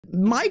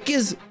Mike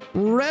is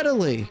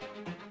readily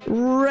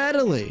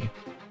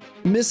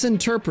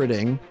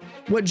misinterpreting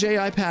what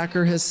J.I.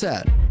 Packer has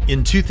said.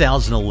 In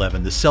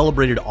 2011, the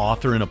celebrated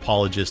author and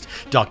apologist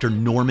Dr.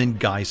 Norman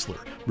Geisler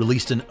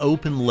released an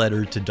open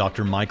letter to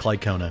Dr. Mike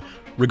Licona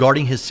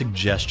regarding his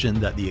suggestion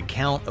that the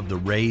account of the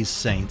raised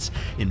saints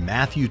in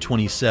Matthew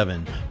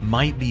 27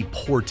 might be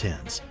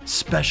portents,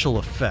 special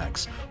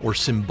effects, or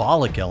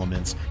symbolic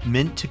elements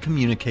meant to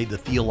communicate the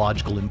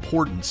theological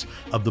importance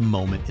of the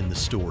moment in the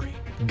story.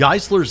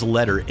 Geisler's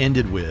letter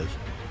ended with,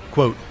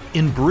 quote,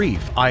 "In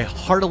brief, I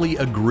heartily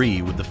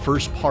agree with the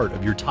first part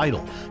of your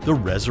title, the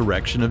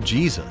resurrection of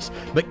Jesus,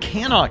 but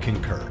cannot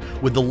concur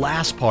with the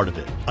last part of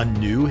it, a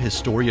new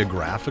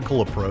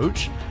historiographical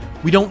approach.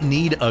 We don't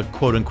need a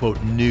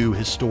quote-unquote new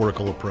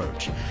historical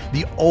approach.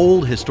 The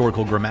old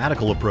historical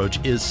grammatical approach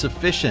is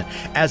sufficient,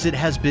 as it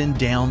has been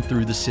down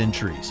through the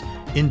centuries.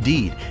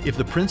 Indeed, if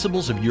the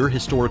principles of your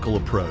historical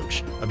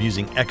approach, of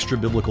using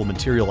extra-biblical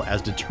material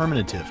as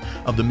determinative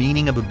of the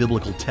meaning of a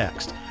biblical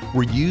text,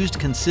 were used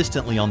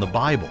consistently on the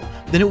Bible,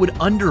 then it would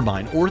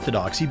undermine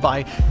orthodoxy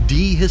by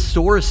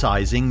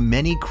dehistoricizing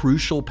many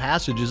crucial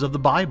passages of the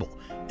Bible,"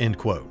 end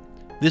quote.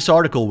 This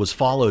article was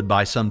followed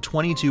by some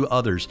 22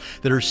 others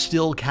that are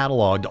still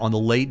cataloged on the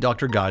late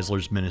Dr.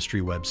 Geisler's ministry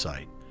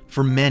website.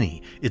 For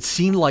many, it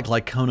seemed like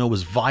Licona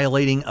was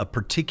violating a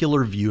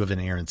particular view of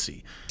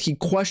inerrancy. He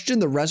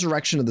questioned the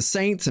resurrection of the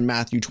saints in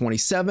Matthew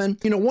 27.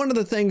 One of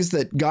the things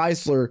that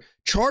Geisler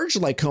charged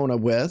Licona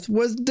with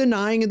was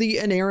denying the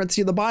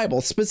inerrancy of the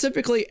Bible,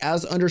 specifically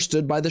as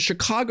understood by the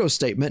Chicago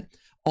Statement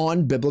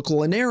on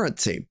Biblical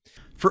Inerrancy.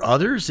 For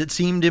others, it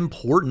seemed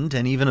important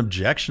and even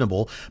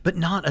objectionable, but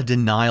not a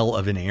denial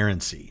of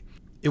inerrancy.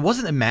 It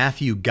wasn't that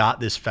Matthew got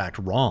this fact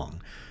wrong,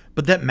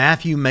 but that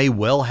Matthew may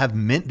well have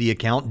meant the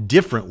account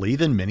differently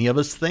than many of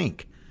us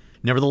think.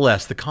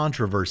 Nevertheless, the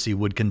controversy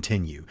would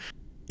continue.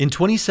 In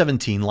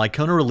 2017,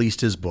 Licona released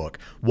his book,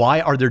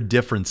 Why Are There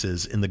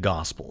Differences in the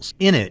Gospels?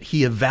 In it,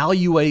 he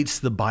evaluates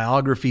the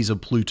biographies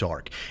of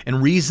Plutarch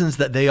and reasons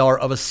that they are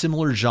of a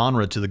similar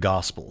genre to the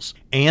Gospels,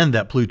 and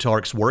that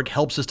Plutarch's work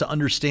helps us to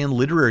understand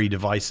literary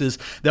devices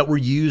that were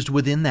used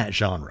within that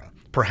genre,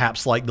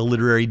 perhaps like the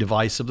literary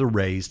device of the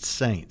raised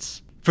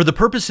saints. For the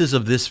purposes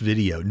of this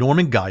video,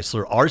 Norman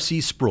Geisler,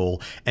 R.C.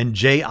 Sproul, and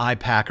J.I.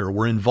 Packer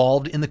were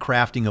involved in the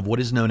crafting of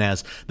what is known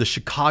as the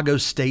Chicago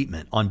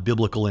Statement on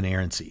Biblical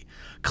Inerrancy.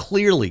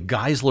 Clearly,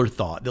 Geisler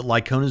thought that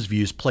Licona's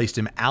views placed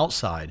him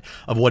outside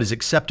of what is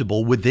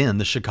acceptable within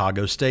the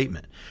Chicago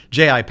Statement.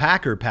 J.I.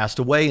 Packer passed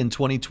away in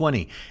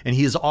 2020, and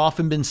he has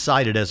often been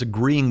cited as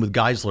agreeing with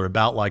Geisler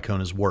about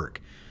Licona's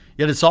work.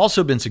 Yet it's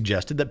also been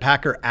suggested that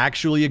Packer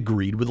actually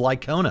agreed with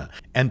Licona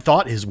and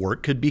thought his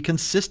work could be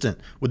consistent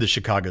with the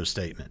Chicago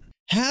Statement.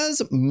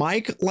 Has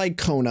Mike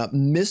Licona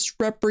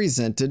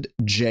misrepresented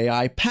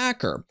J.I.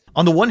 Packer?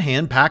 On the one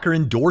hand, Packer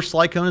endorsed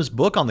Licona's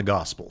book on the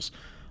Gospels.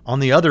 On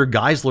the other,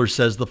 Geisler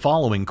says the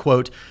following,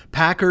 quote,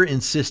 "Packer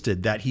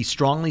insisted that he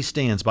strongly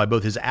stands by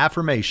both his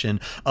affirmation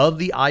of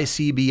the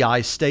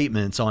ICBI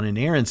statements on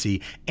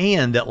inerrancy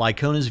and that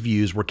Licona's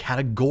views were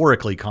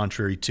categorically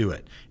contrary to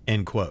it,"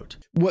 end quote.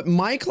 What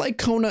Mike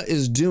Licona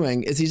is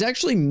doing is he's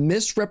actually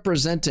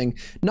misrepresenting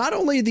not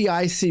only the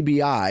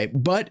ICBI,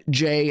 but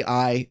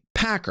J.I.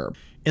 Packer.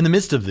 In the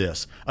midst of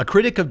this, a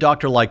critic of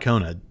Dr.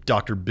 Licona,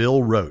 Dr.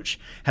 Bill Roach,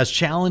 has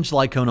challenged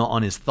Licona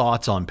on his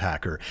thoughts on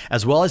Packer,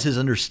 as well as his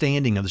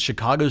understanding of the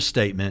Chicago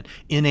Statement,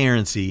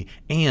 inerrancy,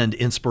 and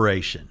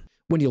inspiration.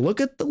 When you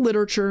look at the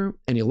literature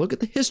and you look at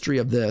the history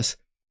of this,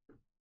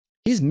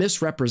 he's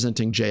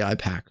misrepresenting J.I.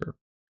 Packer,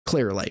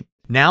 clearly.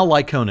 Now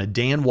Licona,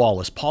 Dan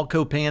Wallace, Paul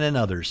Copan, and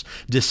others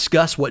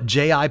discuss what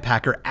J.I.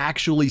 Packer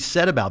actually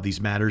said about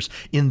these matters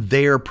in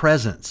their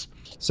presence.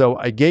 So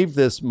I gave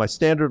this my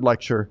standard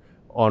lecture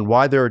on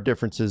why there are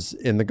differences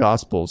in the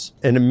Gospels.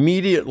 And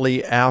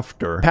immediately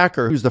after,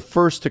 Packer, who's the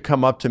first to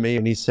come up to me,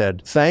 and he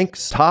said,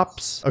 "Thanks,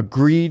 tops,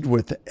 agreed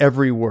with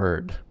every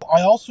word."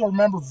 I also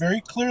remember very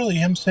clearly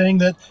him saying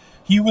that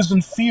he was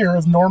in fear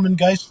of Norman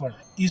Geisler.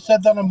 He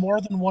said that on more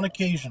than one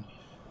occasion.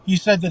 He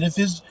said that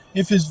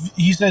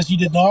he says he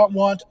did not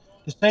want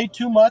to say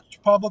too much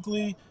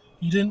publicly.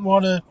 He didn't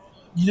want to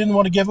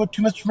give out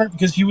too much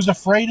because he was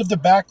afraid of the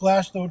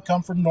backlash that would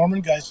come from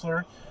Norman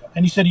Geisler.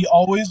 And he said he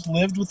always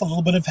lived with a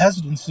little bit of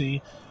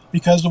hesitancy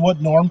because of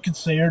what Norm could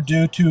say or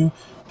do to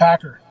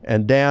Packer.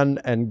 And Dan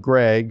and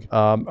Greg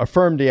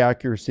affirmed the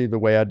accuracy of the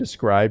way I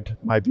described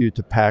my view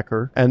to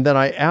Packer. And then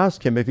I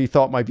asked him if he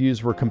thought my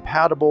views were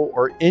compatible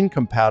or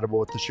incompatible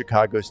with the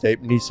Chicago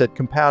Statement. He said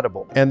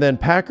compatible. And then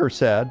Packer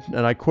said,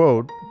 and I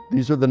quote,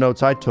 these are the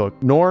notes I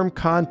took, "Norm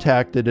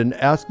contacted and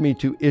asked me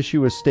to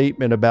issue a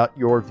statement about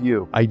your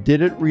view. I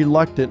did it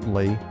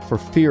reluctantly for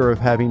fear of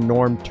having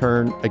Norm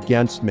turn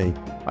against me.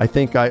 I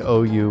think I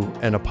owe you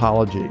an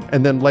apology."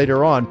 And then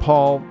later on,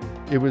 Paul,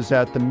 it was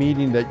at the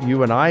meeting that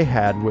you and I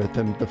had with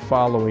him the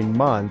following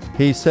month,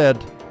 he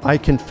said, "I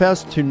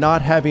confess to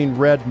not having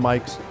read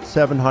Mike's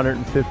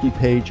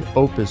 750-page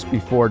opus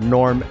before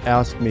Norm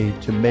asked me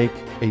to make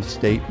a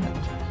statement,"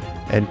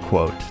 end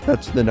quote.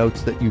 That's the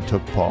notes that you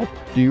took, Paul.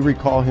 Do you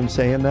recall him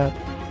saying that?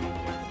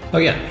 Oh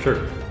yeah, sure.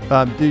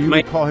 Do you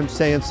recall him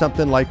saying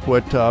something like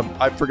what,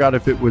 I forgot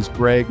if it was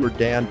Greg or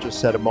Dan just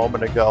said a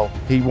moment ago,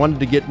 he wanted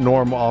to get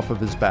Norm off of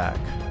his back.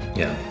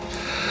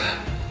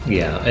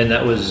 Yeah, and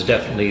that was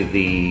definitely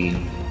the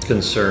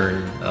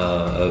concern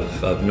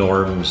of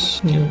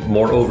Norm's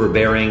more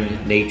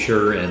overbearing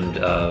nature and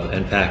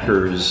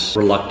Packer's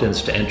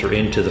reluctance to enter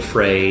into the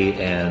fray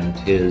and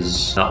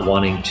his not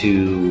wanting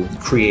to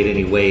create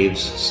any waves.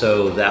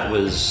 So that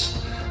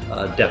was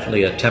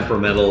definitely a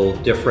temperamental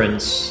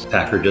difference.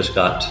 Packer just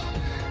got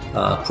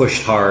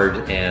pushed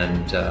hard,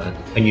 and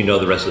you know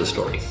the rest of the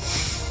story.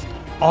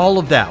 All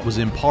of that was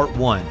in part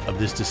 1 of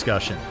this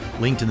discussion,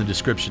 linked in the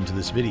description to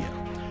this video.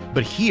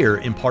 But here,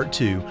 in part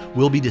 2,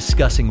 we'll be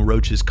discussing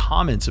Roach's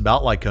comments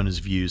about Licona's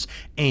views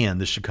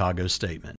and the Chicago Statement.